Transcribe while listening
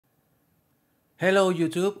Hello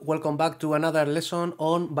YouTube, welcome back to another lesson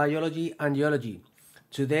on biology and geology.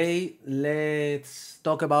 Today let's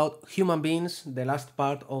talk about human beings, the last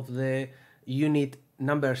part of the unit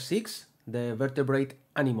number 6, the vertebrate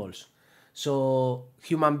animals. So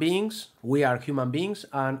human beings, we are human beings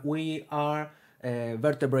and we are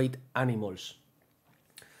vertebrate animals.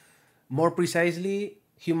 More precisely,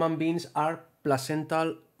 human beings are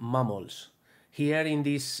placental mammals. Here in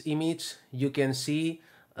this image you can see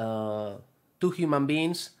two human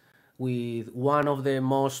beings with one of the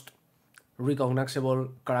most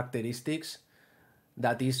recognizable characteristics,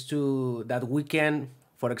 that is that we can,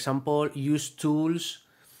 for example, use tools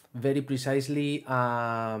very precisely.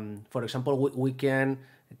 For example, we can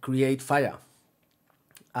create fire,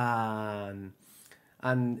 and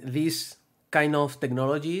these kind of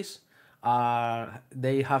technologies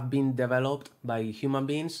they have been developed by human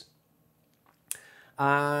beings,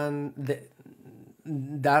 and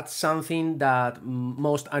that's something that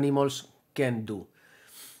most animals can do.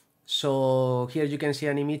 So here you can see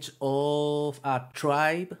an image of a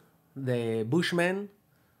tribe, the Bushmen,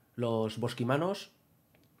 los bosquimanos,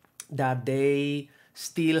 that they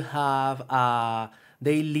still have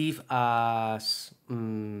they live as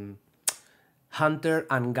hunter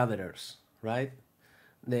and gatherers, right?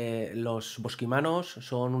 Los bosquimanos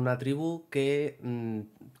son una tribu que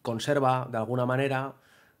conserva de alguna manera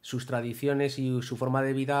sus tradiciones y su forma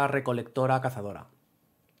de vida recolectora-cazadora.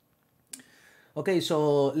 Okay,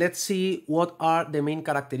 so let's see what are the main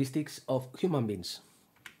characteristics of human beings.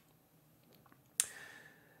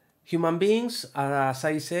 Human beings, as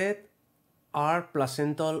I said, are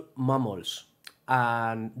placental mammals,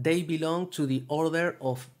 and they belong to the order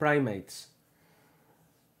of primates.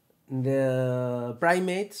 The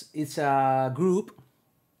primates is a group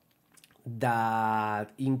that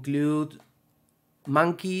include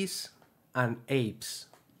monkeys and apes.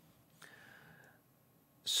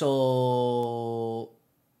 So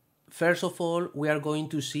first of all, we are going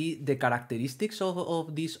to see the characteristics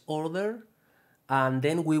of this order, and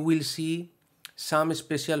then we will see some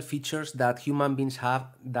special features that human beings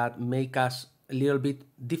have that make us a little bit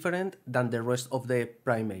different than the rest of the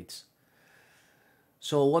primates.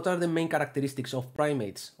 So what are the main characteristics of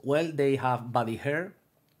primates? Well, they have body hair.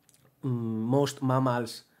 Most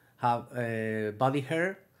mammals have body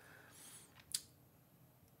hair.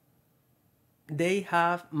 They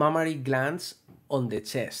have mammary glands on the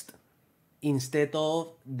chest instead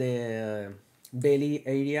of the belly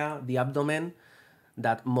area, the abdomen,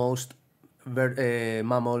 that most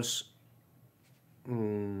mammals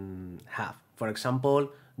have. For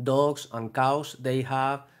example, dogs and cows, they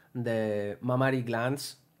have the mammary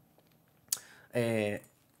glands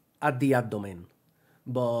at the abdomen,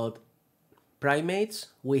 but primates,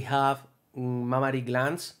 we have mammary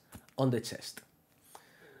glands on the chest.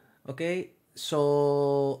 Okay,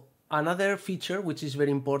 so another feature which is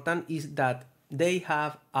very important is that they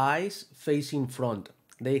have eyes facing front.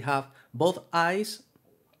 They have both eyes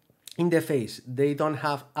in the face. They don't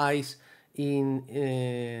have eyes in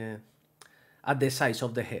at the sides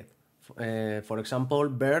of the head. For example,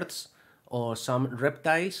 birds or some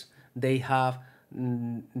reptiles, they have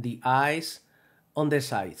the eyes on the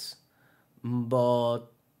sides, but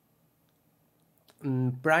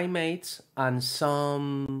primates and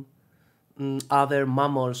some other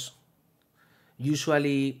mammals,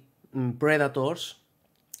 usually predators,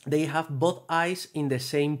 they have both eyes in the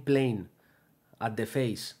same plane at the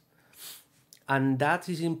face, and that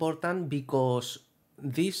is important because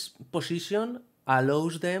this position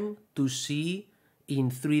allows them to see in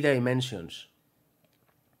 3 dimensions,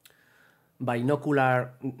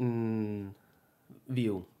 binocular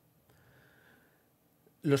view.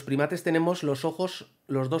 Los primates tenemos los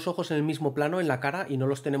dos ojos en el mismo plano en la cara y no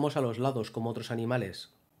los tenemos a los lados como otros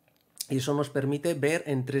animales. Y eso nos permite ver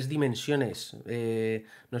en 3 dimensiones,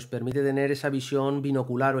 nos permite tener esa visión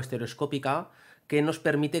binocular o estereoscópica que nos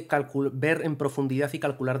permite ver en profundidad y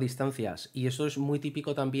calcular distancias. Y eso es muy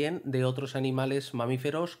típico también de otros animales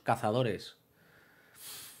mamíferos cazadores.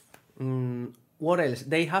 What else?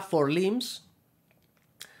 They have 4 limbs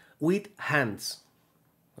with hands.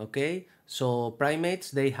 Okay, so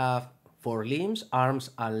primates, they have 4 limbs,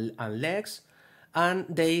 arms and legs, and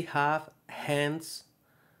they have hands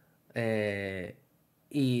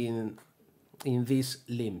in these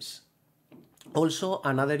limbs. Also,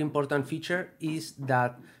 another important feature is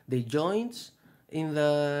that the joints in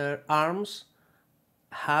the arms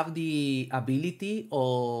have the ability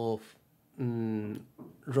of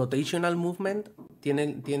rotational movement.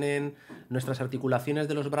 Nuestras articulaciones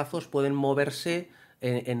de los brazos pueden moverse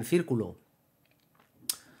en círculo,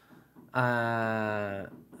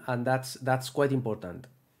 and that's quite important.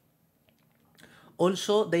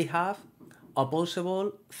 Also, they have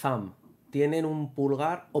opposable thumb. Tienen un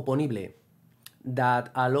pulgar oponible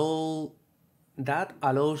that allows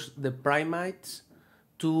the primates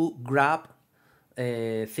to grab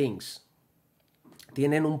things.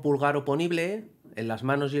 Tienen un pulgar oponible en las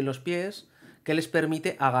manos y en los pies que les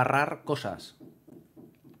permite agarrar cosas.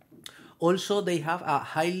 Also, they have a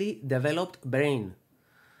highly developed brain.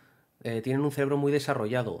 Tienen un cerebro muy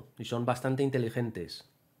desarrollado y son bastante inteligentes.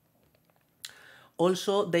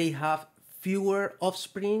 Also, they have fewer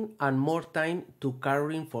offspring and more time to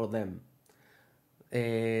caring for them.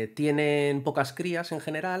 Tienen pocas crías en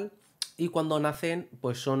general y cuando nacen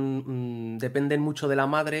pues dependen mucho de la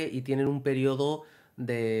madre y tienen un periodo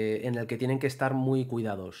en el que tienen que estar muy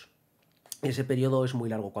cuidados. Ese periodo es muy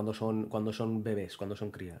largo cuando son bebés, cuando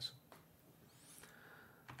son crías.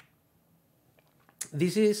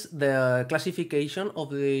 This is the classification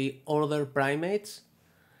of the order primates.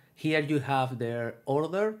 Here you have their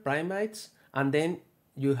order primates, and then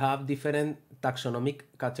you have different taxonomic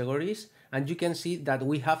categories, and you can see that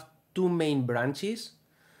we have two main branches.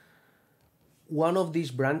 One of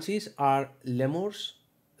these branches are lemurs.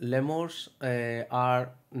 Lemurs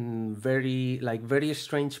are very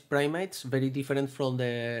strange primates, very different from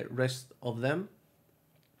the rest of them.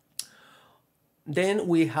 Then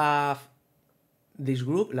we have this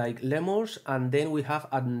group like lemurs, and then we have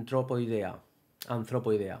Anthropoidea.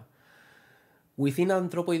 Within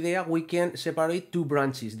Anthropoidea, we can separate two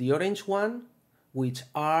branches. The orange one, which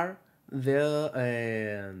are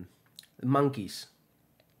the monkeys.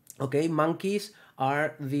 Okay, monkeys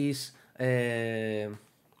are these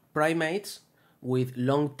primates with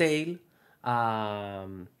long tail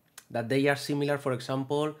that they are similar, for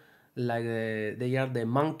example, like they are the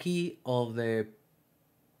monkey of the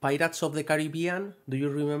Pirates of the Caribbean. Do you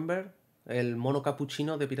remember? El mono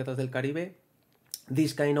capuchino de Piratas del Caribe.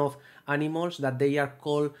 These kind of animals that they are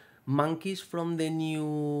called monkeys from the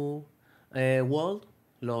New World.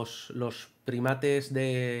 Los primates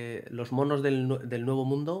los monos del Nuevo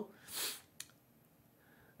Mundo.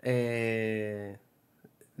 They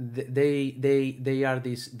are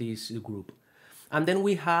this group. And then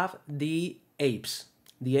we have the apes.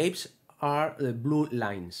 The apes are the blue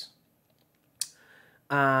lines.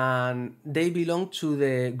 And they belong to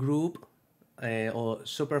the group or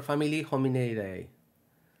superfamily Hominidae.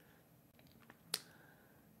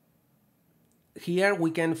 Here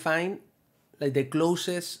we can find like the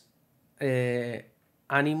closest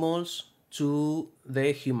animals to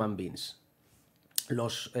the human beings.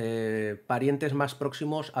 Los parientes más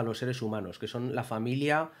próximos a los seres humanos, que son la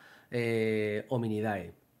familia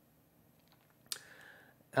Hominidae.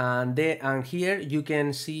 And here you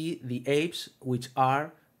can see the apes, which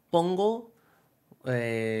are Pongo,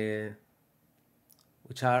 which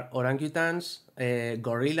are orangutans,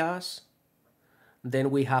 gorillas.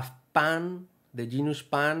 Then we have Pan, the genus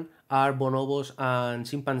Pan are bonobos and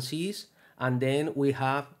chimpanzees. And then we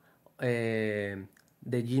have the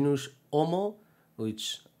genus Homo,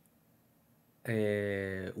 which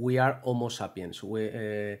we are Homo sapiens.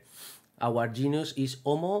 Our genus is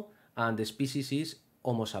Homo and the species is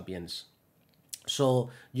Homo sapiens. So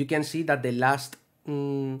you can see that the last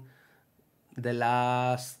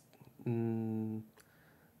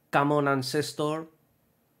common ancestor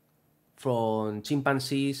from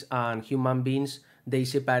chimpanzees and human beings, they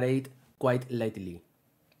separate quite lately.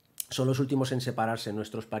 Son los últimos en separarse.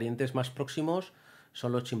 Nuestros parientes más próximos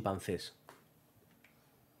son los chimpancés.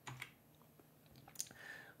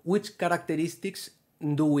 Which characteristics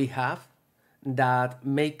do we have that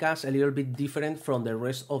make us a little bit different from the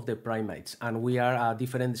rest of the primates, and we are a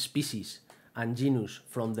different species and genus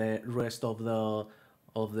from the rest of the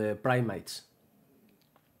primates?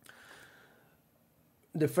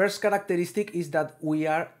 The first characteristic is that we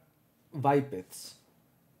are bipeds.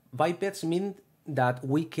 Bipeds mean that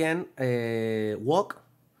we can walk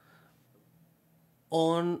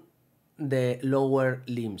on the lower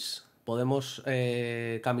limbs. Podemos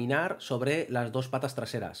caminar sobre las dos patas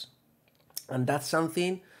traseras. And that's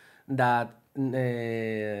something that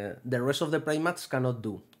the rest of the primates cannot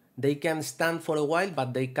do. They can stand for a while,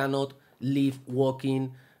 but they cannot live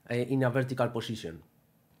walking in a vertical position.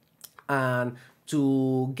 And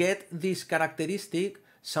to get this characteristic,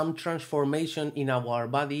 some transformation in our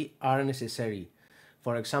body are necessary.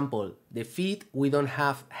 For example, the feet, we don't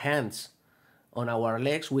have hands. On our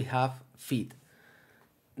legs, we have feet.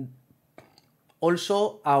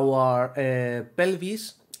 Also, our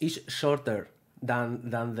pelvis is shorter than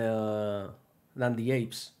the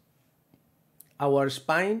apes. Our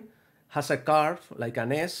spine has a curve like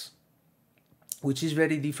an S, which is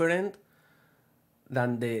very different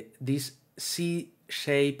than this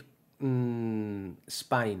C-shaped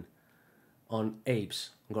spine on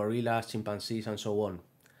apes, gorillas, chimpanzees, and so on.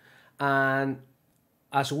 And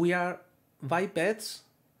as we are bipeds,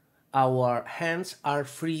 our hands are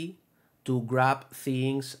free to grab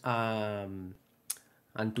things and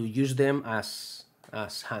to use them as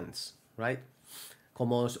hands, right?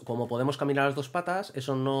 Como podemos caminar a las dos patas,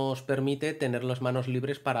 eso nos permite tener las manos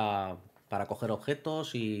libres para coger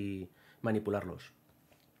objetos y manipularlos.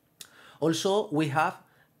 Also, we have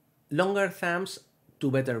longer thumbs to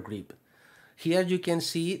better grip. Here you can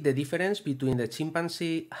see the difference between the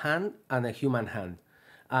chimpanzee hand and a human hand.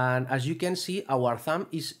 And as you can see, our thumb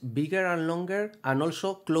is bigger and longer and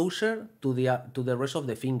also closer to the rest of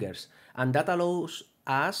the fingers. And that allows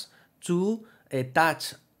us to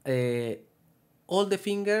touch all the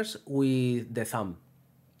fingers with the thumb.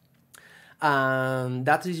 And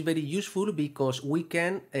that is very useful because we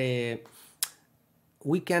can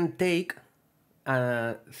take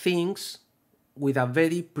things with a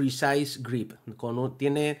very precise grip.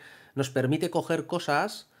 Nos permite coger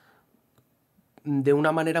cosas de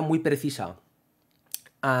una manera muy precisa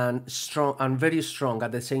and strong and very strong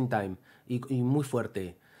at the same time, y muy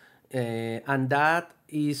fuerte. And that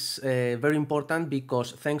is very important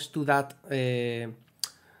because thanks to that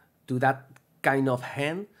kind of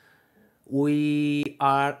hand, we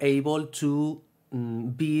are able to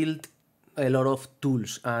build a lot of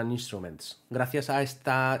tools and instruments. Gracias a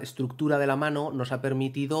esta estructura de la mano nos ha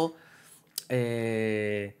permitido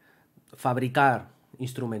fabricar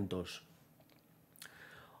instrumentos.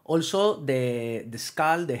 Also, the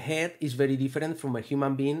skull, the head, is very different from a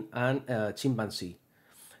human being and a chimpanzee.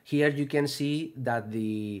 Here you can see that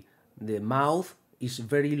the mouth is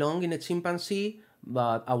very long in a chimpanzee,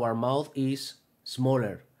 but our mouth is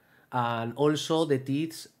smaller. And also the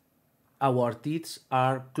teeth, our teeth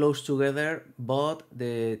are close together, but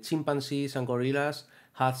the chimpanzees and gorillas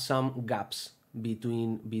have some gaps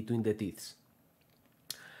between the teeth.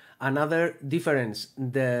 Another difference,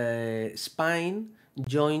 the spine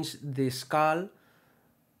joins the skull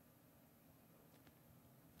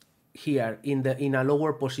here in a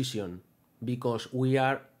lower position because we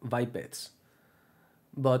are bipeds.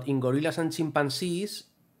 But in gorillas and chimpanzees,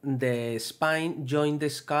 the spine joins the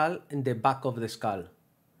skull in the back of the skull.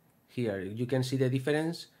 Here you can see the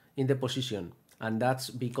difference in the position, and that's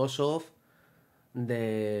because of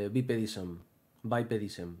the bipedism.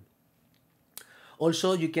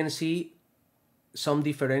 Also, you can see some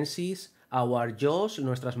differences. Our jaws,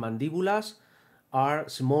 nuestras mandíbulas, are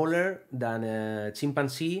smaller than a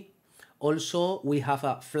chimpanzee. Also, we have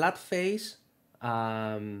a flat face,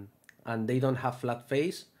 and they don't have flat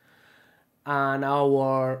face. And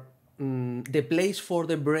the place for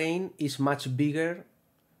the brain is much bigger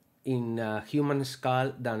in a human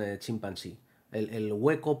skull than a chimpanzee. El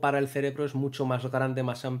hueco para el cerebro es mucho más grande,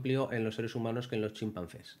 más amplio en los seres humanos que en los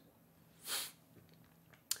chimpancés.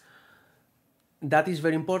 That is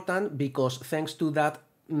very important because thanks to that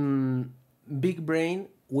big brain,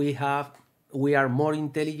 we are more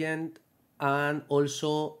intelligent, and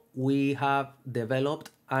also we have developed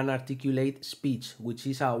an articulate speech, which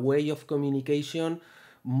is a way of communication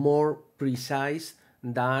more precise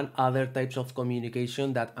than other types of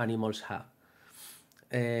communication that animals have.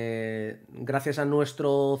 Gracias a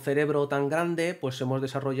nuestro cerebro tan grande, pues hemos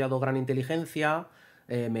desarrollado gran inteligencia,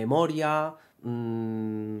 memoria,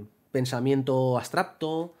 pensamiento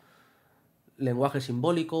abstracto, lenguaje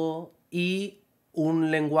simbólico y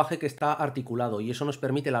un lenguaje que está articulado, y eso nos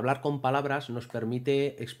permite, el hablar con palabras, nos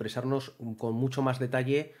permite expresarnos con mucho más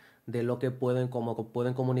detalle de lo que pueden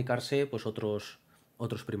comunicarse pues otros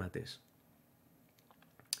primates.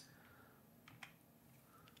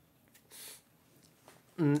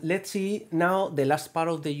 Let's see now the last part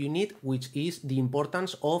of the unit, which is the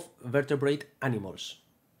importance of vertebrate animals.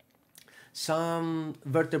 Some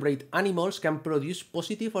vertebrate animals can produce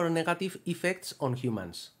positive or negative effects on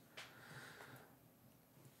humans.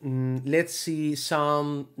 Let's see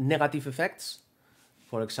some negative effects.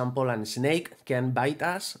 For example, a snake can bite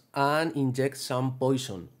us and inject some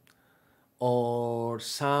poison. Or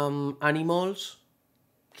some animals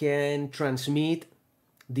can transmit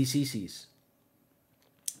diseases.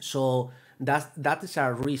 So that is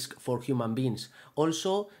a risk for human beings.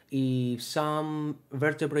 Also, if some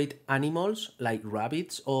vertebrate animals like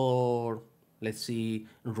rabbits or let's see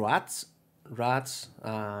rats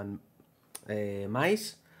and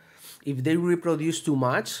mice, if they reproduce too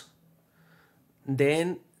much,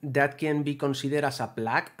 then that can be considered as a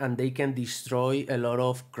plague and they can destroy a lot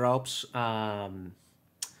of crops.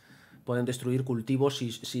 Pueden destruir cultivos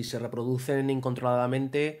si se reproducen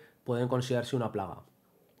incontroladamente, pueden considerarse una plaga.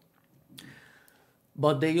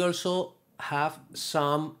 But they also have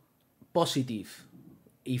some positive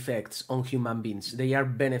effects on human beings. They are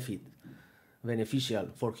beneficial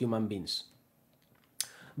for human beings.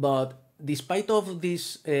 But despite of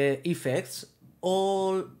these effects,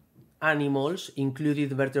 all animals, including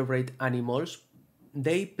vertebrate animals,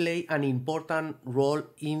 they play an important role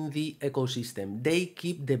in the ecosystem. They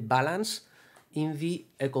keep the balance in the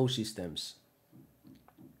ecosystems.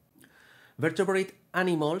 Vertebrate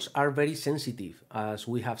animals are very sensitive, as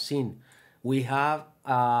we have seen. They have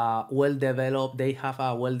a well-developed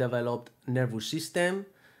nervous system,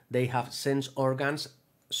 they have sense organs,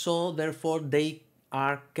 so therefore they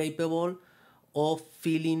are capable of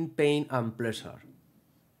feeling pain and pleasure.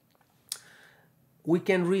 We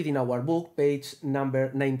can read in our book, page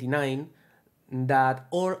number 99, that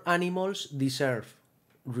all animals deserve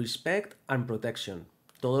respect and protection.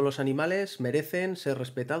 Todos los animales merecen ser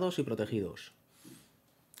respetados y protegidos.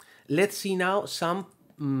 Let's see now some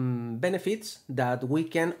benefits that we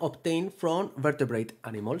can obtain from vertebrate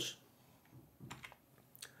animals.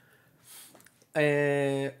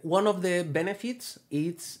 One of the benefits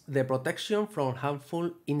is the protection from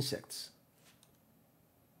harmful insects.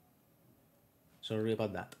 Sorry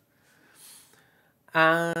about that.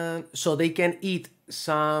 And so they can eat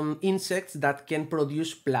some insects that can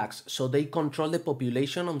produce plagues. So they control the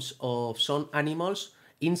population of some animals,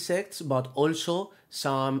 insects, but also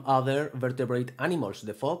some other vertebrate animals.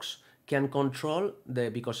 The fox can control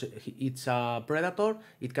because it's a predator,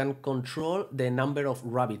 it can control the number of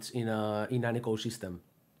rabbits in an ecosystem.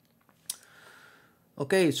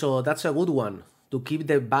 Okay, so that's a good one, to keep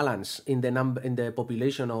the balance in the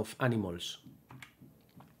population of animals.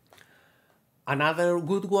 Another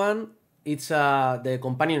good one is the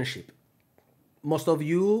companionship. Most of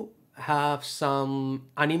you have some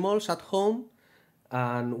animals at home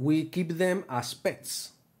and we keep them as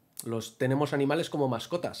pets. Los tenemos animales como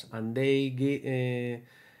mascotas and they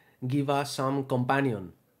give us some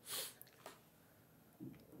companion.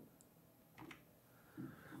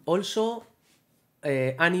 Also,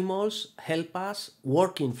 animals help us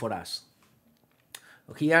working for us.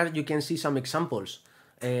 Here you can see some examples.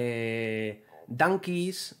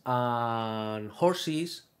 Donkeys and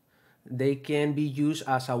horses, they can be used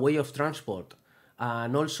as a way of transport,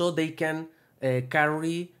 and also they can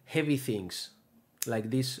carry heavy things like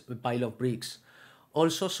this pile of bricks.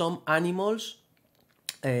 Also, some animals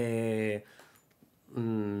they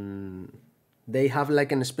have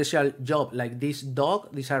like a special job, like this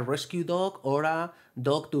dog. This is a rescue dog or a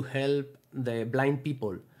dog to help the blind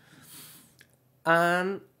people.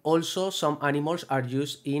 And also some animals are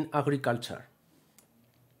used in agriculture.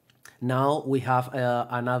 Now we have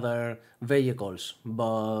another vehicles,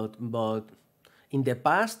 but in the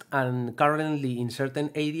past and currently in certain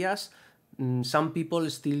areas, some people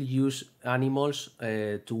still use animals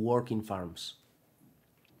to work in farms.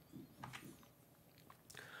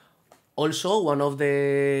 Also, one of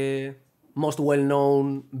the most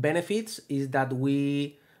well-known benefits is that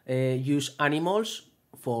we use animals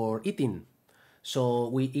for eating. So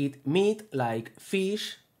we eat meat like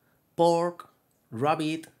fish, pork,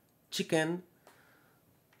 rabbit, chicken,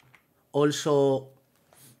 also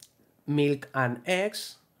milk and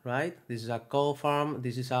eggs, right? This is a cow farm.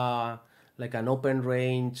 This is like an open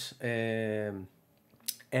range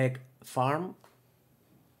egg farm.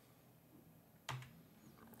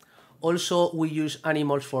 Also, we use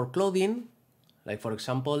animals for clothing, like for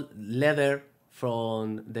example, leather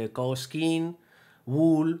from the cow skin,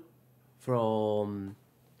 wool from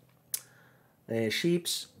sheep,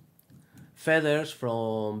 feathers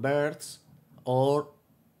from birds, or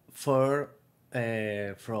fur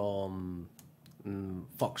from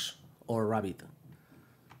fox or rabbit.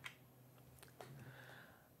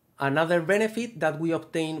 Another benefit that we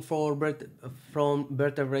obtain from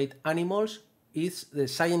vertebrate animals is the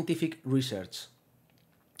scientific research.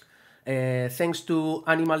 Thanks to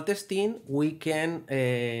animal testing, we can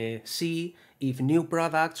see if new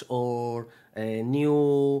products or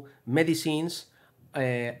new medicines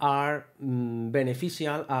are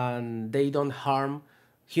beneficial and they don't harm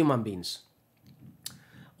human beings.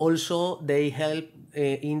 Also, they help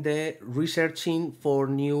in the researching for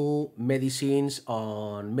new medicines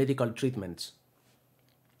on medical treatments.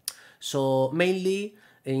 So mainly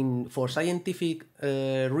for scientific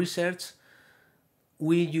research,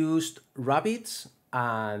 we used rabbits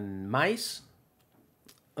and mice,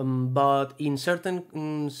 but in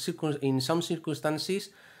some circumstances,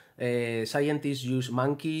 scientists use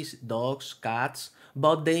monkeys, dogs, cats,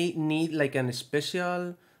 but they need like a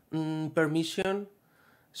special permission.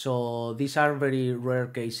 So these are very rare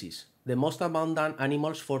cases. The most abundant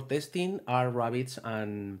animals for testing are rabbits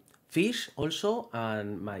and fish also,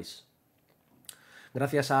 and mice.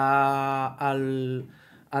 Gracias a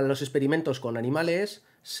los experimentos con animales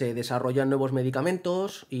se desarrollan nuevos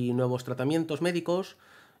medicamentos y nuevos tratamientos médicos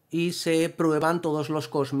y se prueban todos los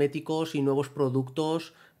cosméticos y nuevos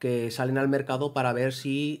productos que salen al mercado para ver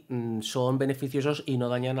si son beneficiosos y no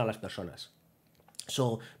dañan a las personas.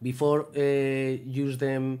 So before use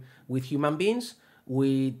them with human beings,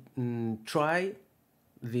 we try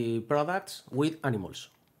the products with animals.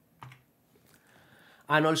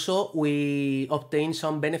 And also we obtain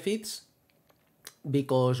some benefits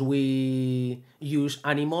because we use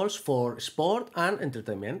animals for sport and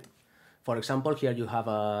entertainment. For example, here you have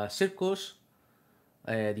a circus,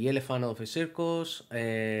 the elephant of a circus,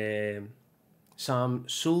 some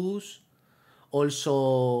zoos,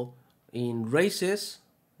 also in races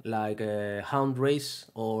like a hound race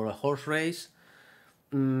or a horse race,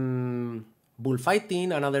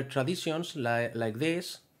 bullfighting and other traditions like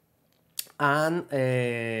this, and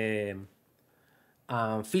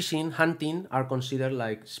fishing, hunting are considered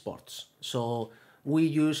like sports. So we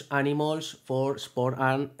use animals for sport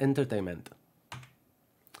and entertainment.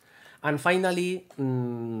 And finally,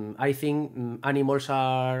 I think animals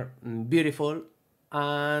are beautiful,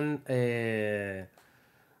 and they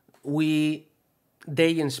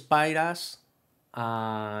inspire us,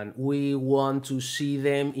 and we want to see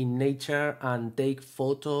them in nature and take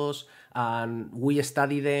photos, and we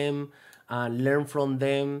study them and learn from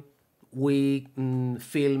them. We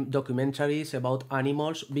film documentaries about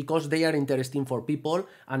animals because they are interesting for people,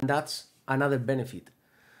 and that's another benefit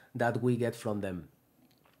that we get from them.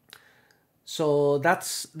 So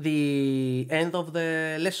that's the end of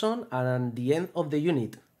the lesson and the end of the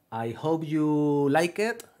unit. I hope you like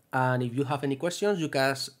it, and if you have any questions, you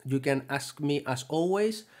can ask me as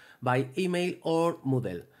always by email or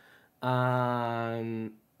Moodle.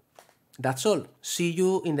 And that's all. See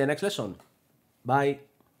you in the next lesson. Bye.